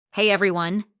Hey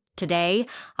everyone! Today,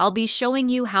 I'll be showing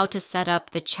you how to set up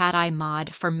the ChatAi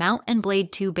mod for Mount and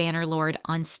Blade 2 Bannerlord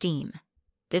on Steam.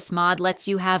 This mod lets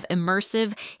you have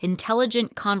immersive,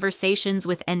 intelligent conversations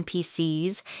with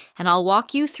NPCs, and I'll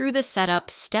walk you through the setup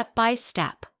step by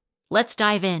step. Let's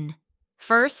dive in.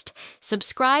 First,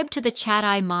 subscribe to the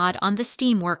ChatAi mod on the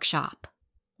Steam Workshop.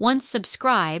 Once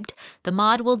subscribed, the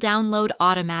mod will download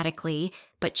automatically,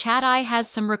 but ChatAi has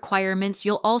some requirements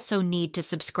you'll also need to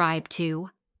subscribe to.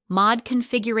 Mod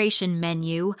configuration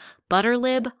menu,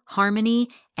 Butterlib, Harmony,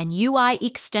 and UI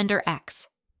Extender X.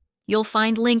 You'll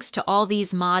find links to all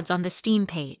these mods on the Steam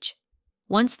page.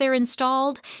 Once they're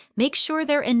installed, make sure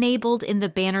they're enabled in the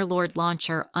Bannerlord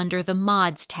launcher under the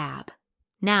Mods tab.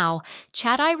 Now,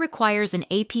 ChatAi requires an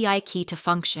API key to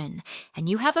function, and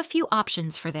you have a few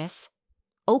options for this.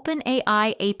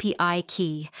 OpenAI API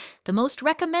key, the most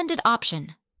recommended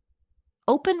option.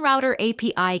 OpenRouter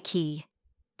API key.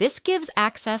 This gives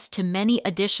access to many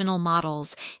additional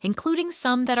models, including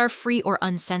some that are free or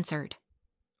uncensored.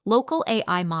 Local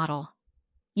AI model.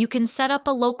 You can set up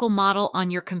a local model on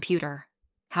your computer.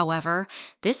 However,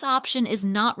 this option is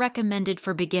not recommended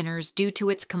for beginners due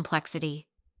to its complexity.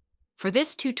 For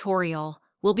this tutorial,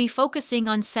 we'll be focusing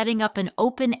on setting up an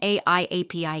OpenAI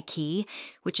API key,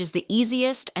 which is the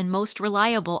easiest and most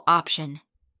reliable option.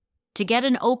 To get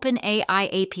an OpenAI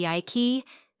API key,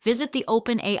 visit the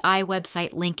OpenAI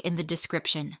website link in the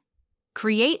description.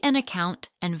 Create an account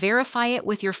and verify it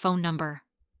with your phone number.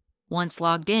 Once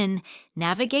logged in,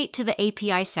 navigate to the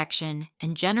API section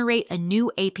and generate a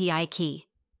new API key.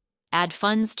 Add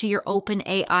funds to your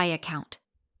OpenAI account.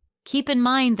 Keep in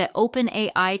mind that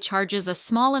OpenAI charges a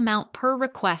small amount per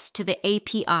request to the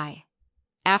API.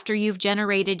 After you've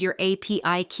generated your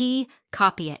API key,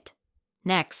 copy it.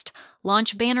 Next,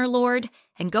 launch Bannerlord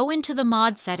and go into the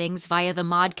mod settings via the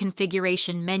mod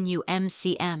configuration menu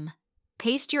MCM.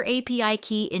 Paste your API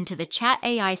key into the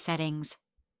ChatAi settings.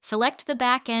 Select the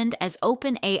backend as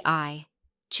OpenAI.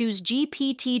 Choose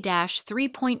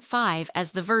GPT-3.5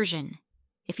 as the version.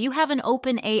 If you have an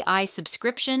OpenAI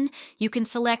subscription, you can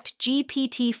select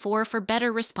GPT-4 for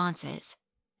better responses.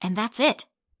 And that's it!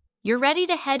 You're ready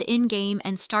to head in-game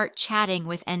and start chatting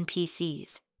with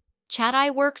NPCs.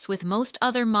 ChatAi works with most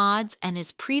other mods and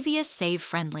is previous save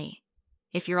friendly.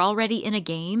 If you're already in a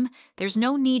game, there's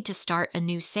no need to start a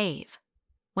new save.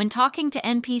 When talking to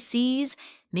NPCs,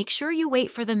 make sure you wait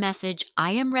for the message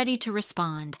 "I am ready to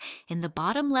respond" in the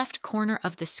bottom left corner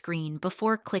of the screen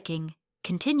before clicking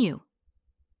Continue.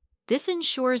 This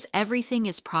ensures everything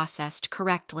is processed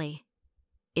correctly.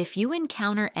 If you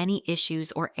encounter any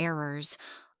issues or errors,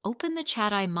 open the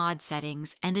ChatAi mod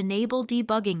settings and enable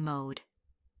debugging mode.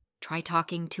 Try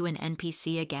talking to an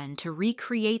NPC again to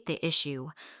recreate the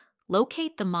issue.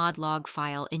 Locate the mod log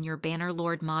file in your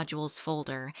Bannerlord modules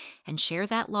folder and share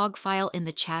that log file in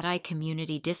the ChatAi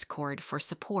community Discord for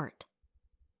support.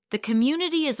 The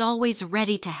community is always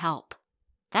ready to help.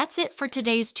 That's it for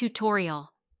today's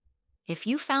tutorial. If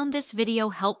you found this video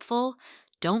helpful,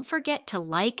 don't forget to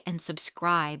like and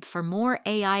subscribe for more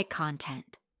AI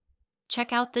content.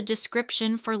 Check out the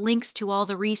description for links to all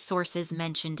the resources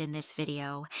mentioned in this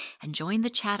video, and join the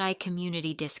ChatAi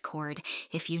community Discord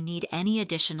if you need any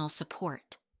additional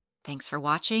support. Thanks for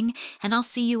watching, and I'll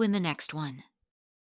see you in the next one.